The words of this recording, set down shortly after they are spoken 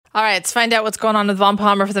All right, let's find out what's going on with Vaughn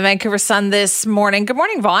Palmer for the Vancouver Sun this morning. Good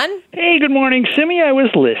morning, Vaughn. Hey, good morning, Simi. I was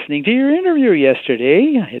listening to your interview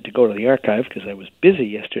yesterday. I had to go to the archive because I was busy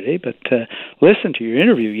yesterday, but listened to your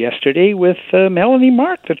interview yesterday with Melanie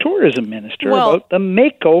Mark, the tourism minister, about the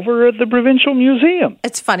makeover of the Provincial Museum.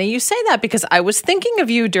 It's funny you say that because I was thinking of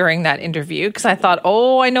you during that interview because I thought,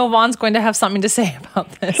 I know Vaughn's going to have something to say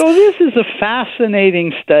about this. So this is a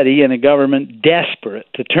fascinating study in a government desperate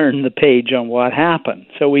to turn the page on what happened.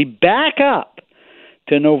 So we back up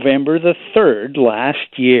to November the 3rd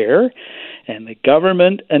last year, and the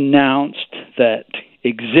government announced that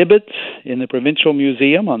exhibits in the Provincial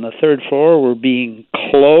Museum on the third floor were being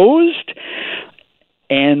closed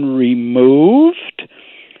and removed,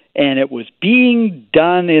 and it was being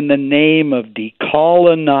done in the name of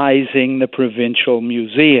decolonizing the Provincial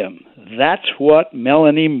Museum. That's what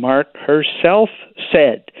Melanie Mark herself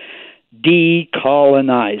said,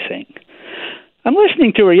 decolonizing. I'm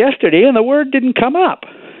listening to her yesterday, and the word didn't come up.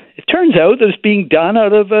 It turns out that it's being done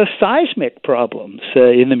out of seismic problems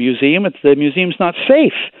in the museum. The museum's not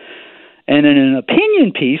safe. And in an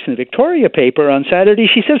opinion piece in the Victoria paper on Saturday,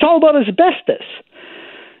 she says it's all about asbestos.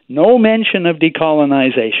 No mention of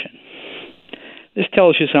decolonization. This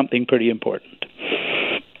tells you something pretty important.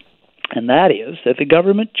 And that is that the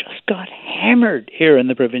government just got hammered here in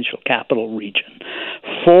the provincial capital region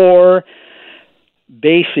for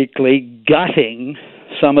basically gutting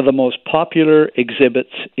some of the most popular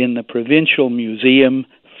exhibits in the Provincial Museum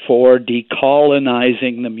for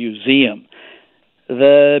decolonizing the museum.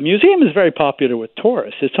 The museum is very popular with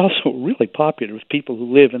tourists. It's also really popular with people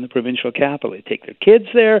who live in the provincial capital. They take their kids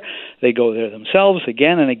there. They go there themselves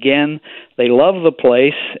again and again. They love the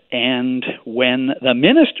place. And when the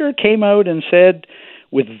minister came out and said,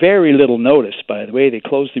 with very little notice, by the way, they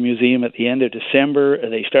closed the museum at the end of December.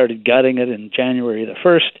 They started gutting it in January the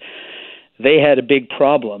 1st. They had a big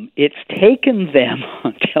problem. It's taken them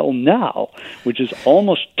until now, which is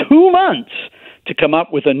almost 2 months, to come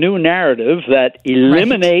up with a new narrative that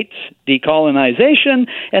eliminates decolonization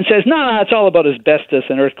and says, no, it's all about asbestos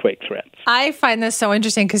and earthquake threats. I find this so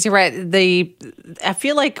interesting because you're right. I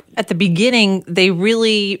feel like at the beginning, they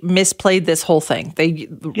really misplayed this whole thing.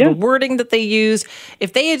 The wording that they used,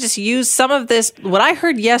 if they had just used some of this, what I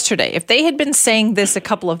heard yesterday, if they had been saying this a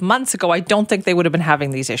couple of months ago, I don't think they would have been having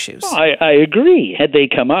these issues. Well, I agree, had they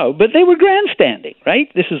come out, but they were grandstanding,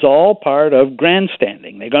 right? This is all part of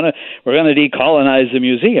grandstanding. We're going to decolonize the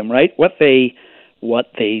museum, right? What they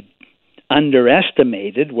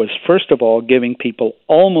underestimated was, first of all, giving people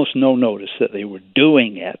almost no notice that they were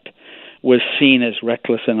doing it was seen as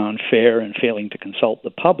reckless and unfair and failing to consult the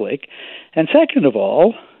public. And second of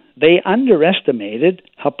all, they underestimated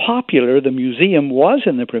how popular the museum was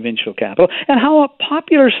in the provincial capital and how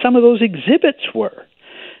popular some of those exhibits were.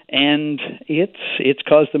 And it's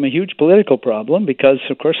caused them a huge political problem because,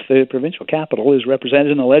 of course, the provincial capital is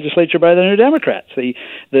represented in the legislature by the New Democrats.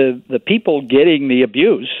 The people getting the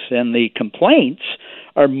abuse and the complaints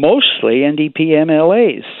are mostly NDP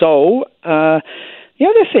MLAs. So the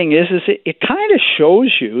other thing is it kind of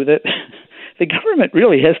shows you that the government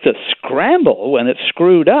really has to scramble when it's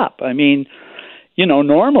screwed up. I mean,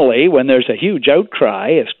 normally when there's a huge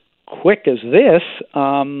outcry, as quick as this,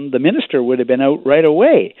 the minister would have been out right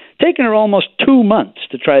away. Taken her almost 2 months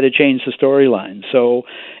to try to change the storyline. So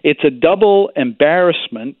it's a double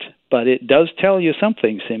embarrassment, but it does tell you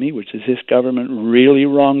something, Simi, which is this government really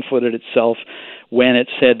wrong-footed itself when it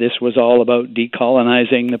said this was all about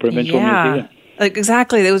decolonizing the provincial museum.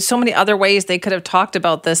 Exactly. There was so many other ways they could have talked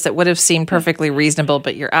about this that would have seemed perfectly reasonable,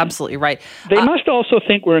 but you're absolutely right. They must also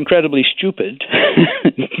think we're incredibly stupid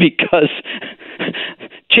because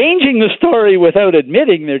changing the story without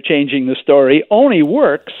admitting they're changing the story only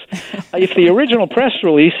works if the original press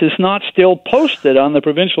release is not still posted on the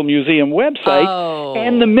Provincial Museum website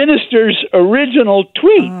and the minister's original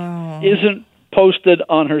tweet isn't posted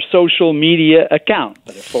on her social media account.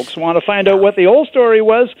 But if folks want to find out what the whole story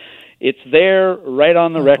was, it's there right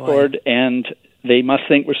on the record, and they must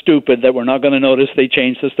think we're stupid that we're not going to notice they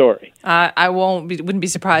changed the story. I wouldn't be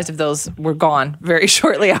surprised if those were gone very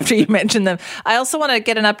shortly after you mentioned them. I also want to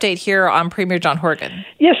get an update here on Premier John Horgan.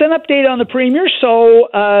 Yes, an update on the Premier. So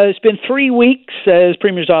it's been 3 weeks, as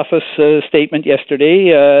Premier's office statement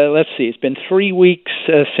yesterday. Let's see, it's been 3 weeks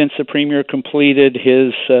since the Premier completed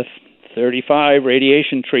his 35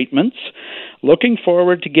 radiation treatments. Looking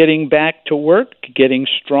forward to getting back to work, getting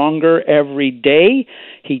stronger every day.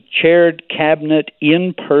 He chaired Cabinet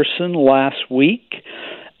in person last week,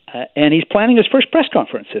 and he's planning his first press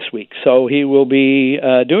conference this week. So he will be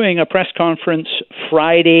doing a press conference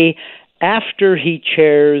Friday after he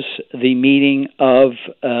chairs the meeting of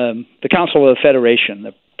the Council of the Federation,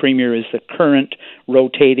 the premier is the current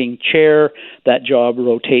rotating chair. That job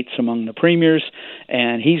rotates among the premiers,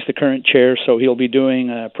 and he's the current chair, so he'll be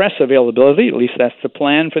doing press availability. At least that's the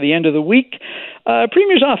plan for the end of the week.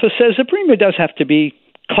 Premier's office says the premier does have to be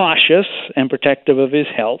cautious and protective of his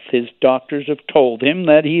health. His doctors have told him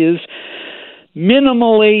that he is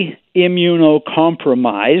minimally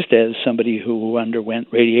immunocompromised as somebody who underwent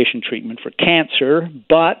radiation treatment for cancer,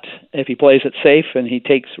 but if he plays it safe and he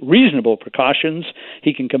takes reasonable precautions,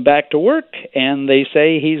 he can come back to work, and they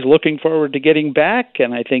say he's looking forward to getting back,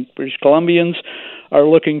 and I think British Columbians are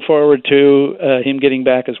looking forward to him getting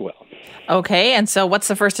back as well. Okay, and so what's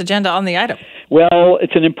the first agenda on the item? Well,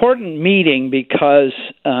 it's an important meeting because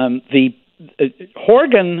the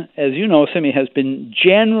Horgan, as you know, Simi, has been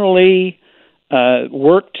generally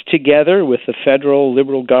worked together with the federal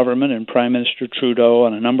Liberal government and Prime Minister Trudeau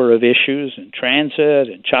on a number of issues, in transit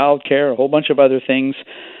and childcare, a whole bunch of other things.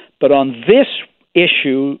 But on this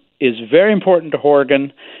issue is very important to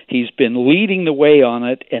Horgan. He's been leading the way on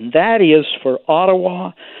it, and that is for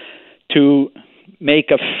Ottawa to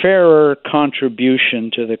make a fairer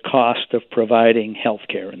contribution to the cost of providing health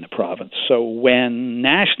care in the province. So when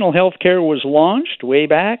national health care was launched way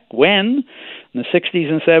back when, in the 60s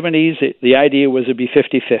and 70s, the idea was it'd be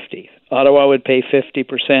 50-50. Ottawa would pay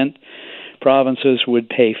 50%, provinces would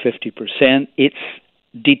pay 50%. It's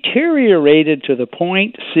deteriorated to the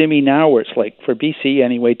point, Simi, now where it's like, for BC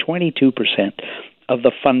anyway, 22% of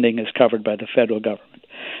the funding is covered by the federal government.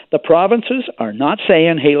 The provinces are not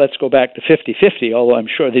saying, hey, let's go back to 50-50, although I'm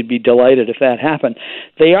sure they'd be delighted if that happened.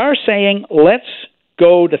 They are saying, let's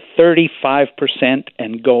go to 35%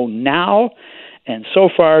 and go now. And so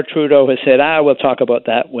far, Trudeau has said, we'll talk about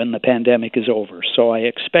that when the pandemic is over. So I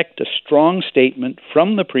expect a strong statement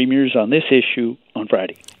from the premiers on this issue on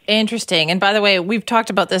Friday. Interesting. And by the way, we've talked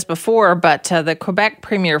about this before, but the Quebec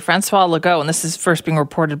Premier, François Legault, and this is first being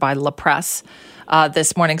reported by La Presse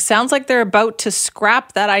this morning, sounds like they're about to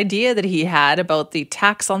scrap that idea that he had about the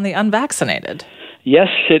tax on the unvaccinated. Yes,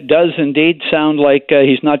 it does indeed sound like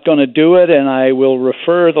he's not going to do it, and I will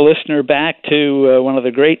refer the listener back to one of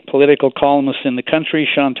the great political columnists in the country,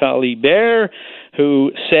 Chantal Hébert,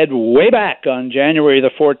 who said way back on January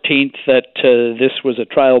the 14th that this was a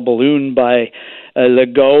trial balloon by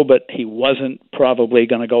Legault, but he wasn't probably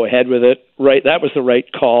going to go ahead with it. Right, that was the right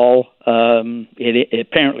call. It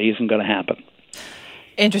apparently isn't going to happen.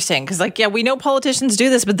 Interesting, because we know politicians do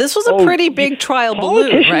this, but this was a pretty big trial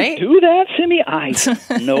balloon, right? Do that, Simi? I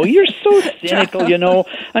know you're so cynical.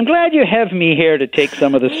 I'm glad you have me here to take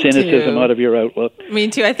some of the cynicism out of your outlook. Me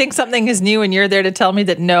too. I think something is new, and you're there to tell me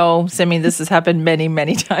that no, Simi, this has happened many,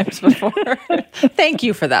 many times before. Thank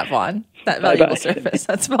you for that, Vaughn. That valuable service.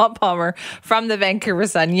 That's Vaughn Palmer from the Vancouver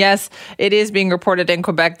Sun. Yes, it is being reported in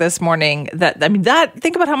Quebec this morning that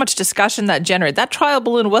think about how much discussion that generated. That trial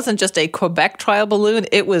balloon wasn't just a Quebec trial balloon.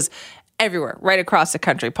 It was everywhere, right across the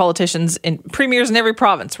country. Politicians and premiers in every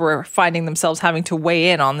province were finding themselves having to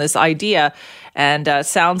weigh in on this idea. And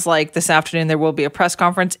sounds like this afternoon there will be a press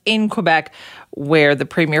conference in Quebec where the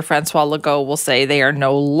Premier François Legault will say they are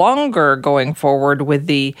no longer going forward with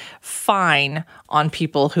the fine on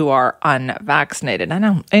people who are unvaccinated. I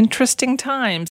know, interesting times.